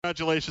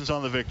congratulations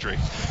on the victory.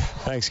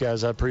 Thanks,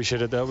 guys. I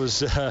appreciate it. That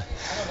was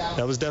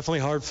definitely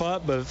hard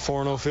fought, but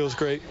 4-0 feels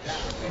great.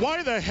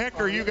 Why the heck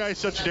are you guys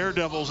such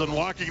daredevils and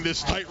walking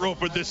this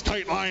tightrope with this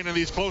tight line in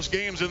these close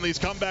games and these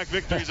comeback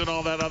victories and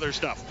all that other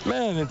stuff?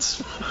 Man, it's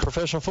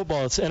professional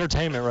football. It's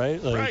entertainment, right?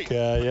 Right.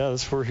 Yeah,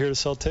 we're here to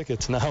sell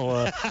tickets.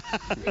 Now,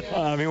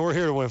 I mean, we're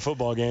here to win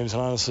football games,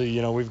 and honestly,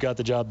 we've got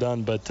the job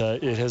done, but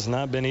it has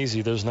not been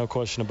easy. There's no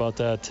question about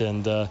that.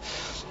 And,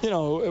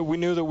 we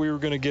knew that we were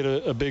going to get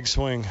a big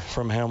swing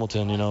from Hamilton.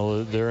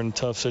 They're in a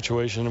tough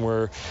situation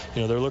where,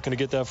 they're looking to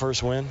get that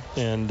first win.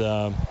 And,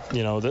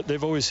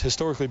 they've always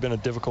historically been a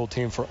difficult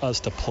team for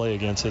us to play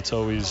against. It's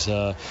always,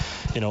 a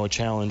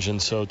challenge.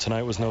 And so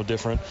tonight was no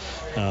different.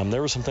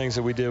 There were some things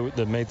that we did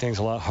that made things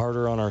a lot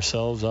harder on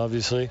ourselves,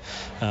 obviously.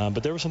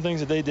 But there were some things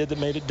that they did that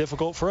made it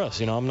difficult for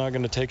us. I'm not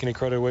going to take any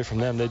credit away from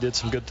them. They did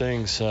some good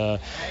things,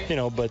 but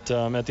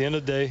at the end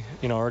of the day,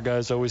 our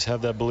guys always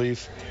have that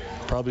belief,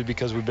 probably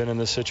because we've been in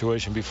this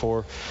situation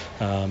before,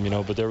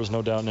 but there was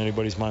no doubt in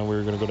anybody's mind we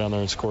were going to go down there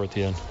and score at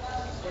the end.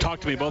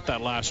 Talk to me about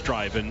that last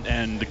drive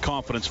and the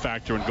confidence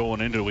factor in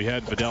going into it. We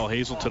had Vidal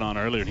Hazelton on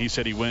earlier, and he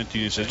said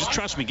he said, just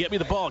trust me, get me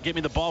the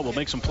ball, we'll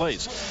make some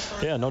plays.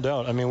 Yeah, no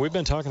doubt. I mean, we've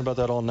been talking about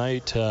that all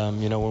night.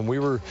 When we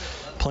were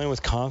playing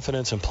with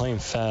confidence and playing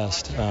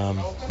fast,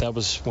 that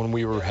was when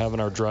we were having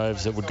our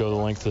drives that would go the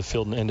length of the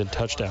field and end in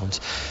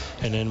touchdowns.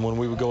 And then when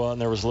we would go out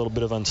and there was a little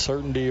bit of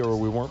uncertainty or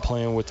we weren't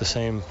playing with the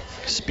same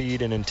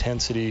speed and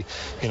intensity,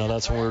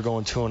 that's when we were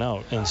going 2 and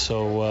out. And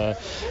so,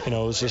 it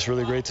was just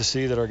really great to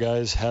see that our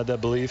guys had that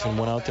belief and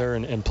went out there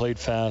and played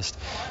fast.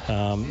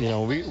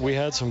 We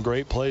had some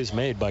great plays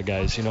made by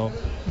guys.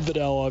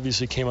 Vidal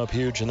obviously came up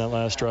huge in that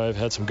last drive,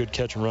 had some good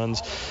catch and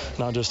runs,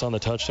 not just on the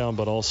touchdown,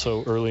 but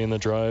also early in the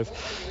drive.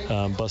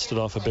 Busted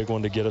off a big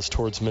one to get us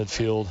towards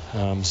midfield.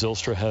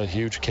 Zylstra had a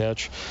huge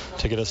catch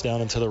to get us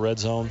down into the red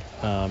zone.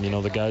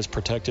 The guys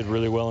protected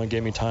really well and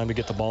gave me time to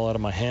get the ball out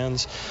of my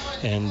hands.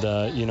 And,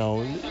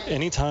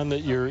 anytime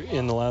that you're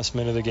in the last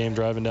minute of the game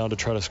driving down to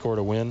try to score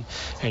to win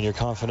and you're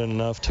confident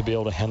enough to be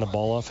able to hand the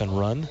ball off and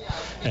run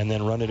and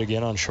then run it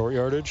again on short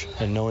yardage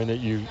and knowing that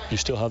you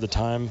still have the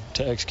time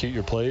to execute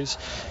your plays,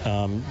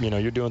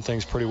 you're doing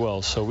things pretty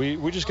well. So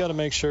we just got to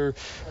make sure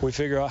we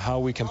figure out how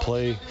we can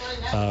play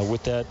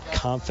with that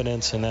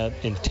confidence and that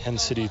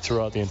intensity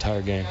throughout the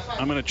entire game.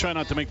 I'm going to try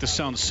not to make this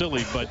sound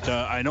silly, but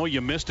I know you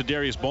missed a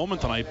Darius Bowman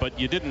tonight, but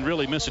you didn't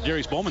really miss a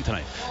Darius Bowman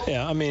tonight.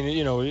 Yeah, I mean,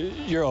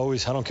 you're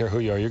always, I don't care who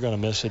you are, you're going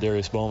to miss a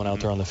Darius Bowman out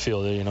there on the field.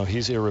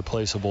 He's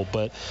irreplaceable,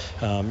 but,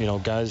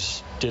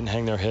 guys didn't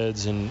hang their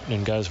heads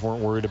and guys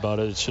weren't worried about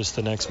it. It's just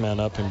the next man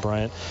up, and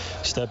Bryant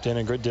stepped in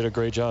and did a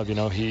great job.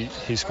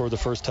 He scored the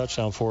first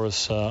touchdown for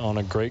us on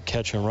a great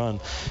catch and run,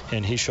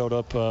 and he showed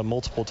up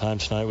multiple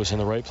times tonight, was in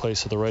the right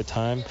place at the right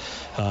time.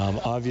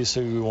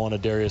 Obviously, we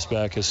wanted Darius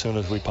back as soon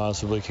as we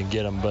possibly can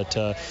get him, but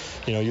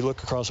you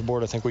look across the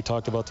board, I think we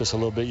talked about this a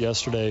little bit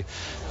yesterday.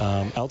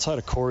 Outside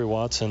of Corey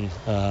Watson,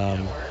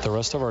 the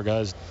rest of our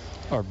guys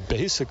are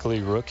basically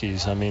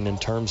rookies. I mean, in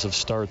terms of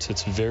starts,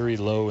 it's very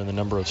low in the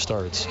number of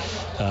starts,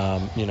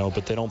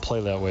 but they don't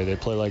play that way. They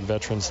play like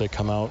veterans. They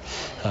come out,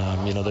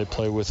 they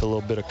play with a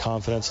little bit of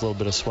confidence, a little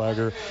bit of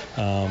swagger,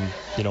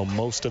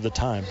 most of the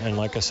time. And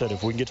like I said,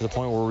 if we can get to the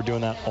point where we're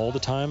doing that all the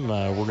time,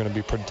 we're going to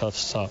be pretty tough to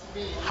stop.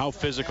 How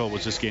physical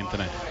was this game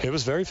tonight? It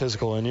was very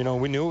physical,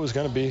 and, we knew it was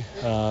going to be.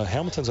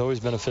 Hamilton's always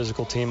been a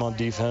physical team on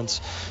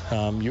defense.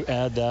 You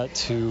add that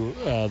to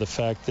the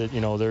fact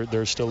that,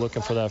 they're still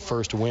looking for that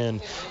first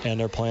win,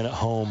 and they're playing at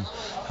home,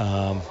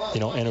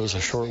 and it was a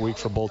short week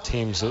for both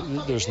teams.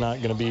 There's not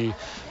going to be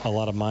a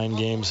lot of mind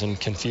games and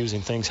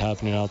confusing things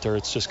happening out there.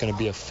 It's just going to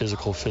be a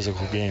physical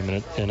game,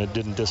 and it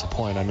didn't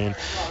disappoint. I mean,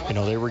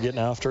 they were getting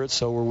after it,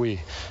 so were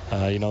we.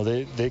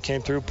 They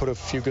came through, put a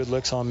few good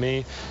licks on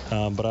me,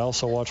 but I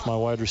also watched my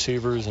wide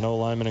receivers and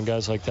O-linemen and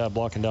guys like that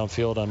blocking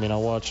downfield. I mean, I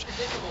watched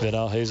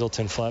Vidal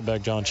Hazelton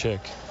flatback John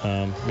Chick,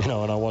 and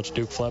I watched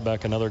Duke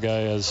flatback another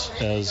guy as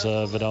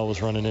Vidal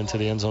was running into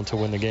the end zone to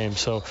win the game.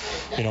 So,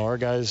 our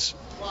guys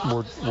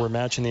were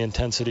matching the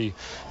intensity,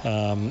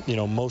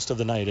 most of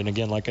the night. And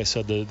again, like I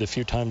said, the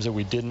few times that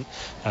we didn't,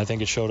 I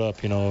think it showed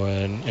up,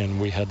 and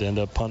we had to end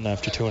up punting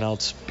after 2 and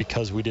outs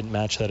because we didn't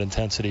match that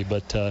intensity.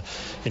 But,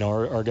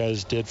 our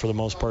guys did for the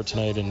most part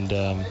tonight, and,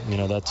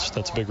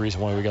 that's a big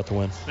reason why we got the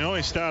win. The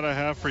only stat I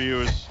have for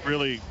you is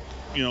really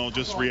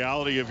just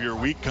reality of your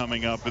week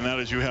coming up, and that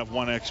is you have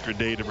 1 extra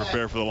day to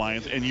prepare for the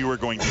Lions, and you are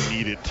going to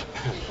need it.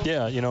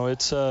 Yeah,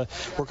 it's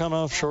we're coming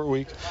off a short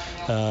week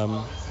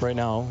right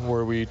now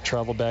where we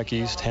travel back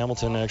east.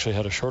 Hamilton actually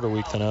had a shorter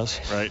week than us.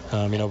 Right.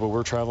 But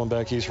we're traveling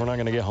back east. We're not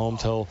going to get home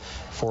till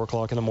 4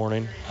 o'clock in the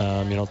morning.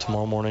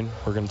 Tomorrow morning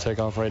we're going to take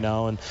off right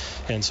now,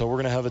 and so we're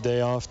going to have a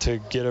day off to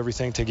get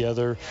everything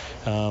together.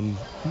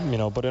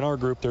 But in our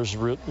group, there's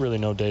really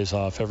no days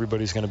off.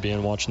 Everybody's going to be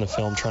in watching the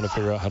film, trying to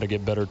figure out how to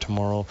get better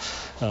tomorrow.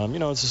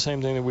 It's the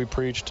same thing that we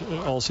preached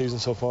all season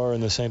so far,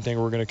 and the same thing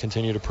we're going to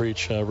continue to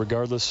preach,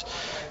 regardless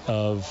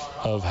of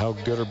how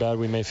good or bad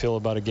we may feel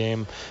about a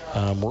game.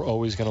 We're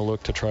always going to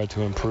look to try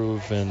to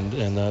improve,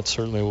 and that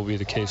certainly will be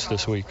the case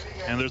this week.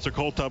 And there's a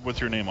cold tub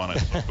with your name on it,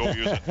 so go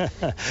use it.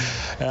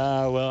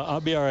 Well,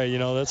 I'll be all right.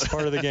 That's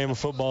part of the game of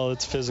football.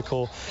 It's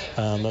physical.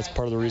 That's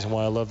part of the reason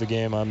why I love the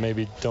game. I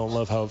maybe don't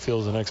love how it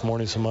feels the next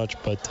morning so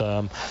much, but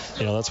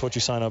that's what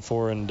you sign up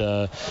for, and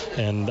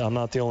I'm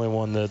not the only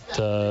one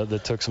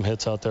that took some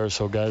hits out there.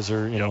 So guys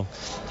are, you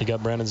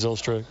got Brandon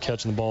Zylstra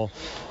catching the ball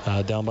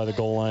down by the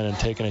goal line and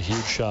taking a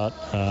huge shot,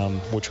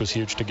 which was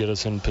huge to get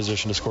us in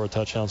position to score a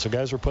touchdown. So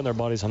guys were putting their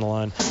bodies on the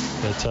line.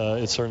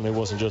 It certainly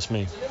wasn't just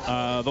me.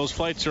 Those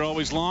flights are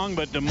always long,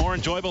 but more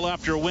enjoyable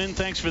after a win.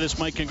 Thanks for this,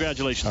 Mike.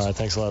 Congratulations. All right,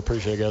 thanks a lot.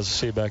 Appreciate it, guys.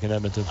 See you back in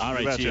Edmonton. All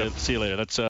right, see you later. That's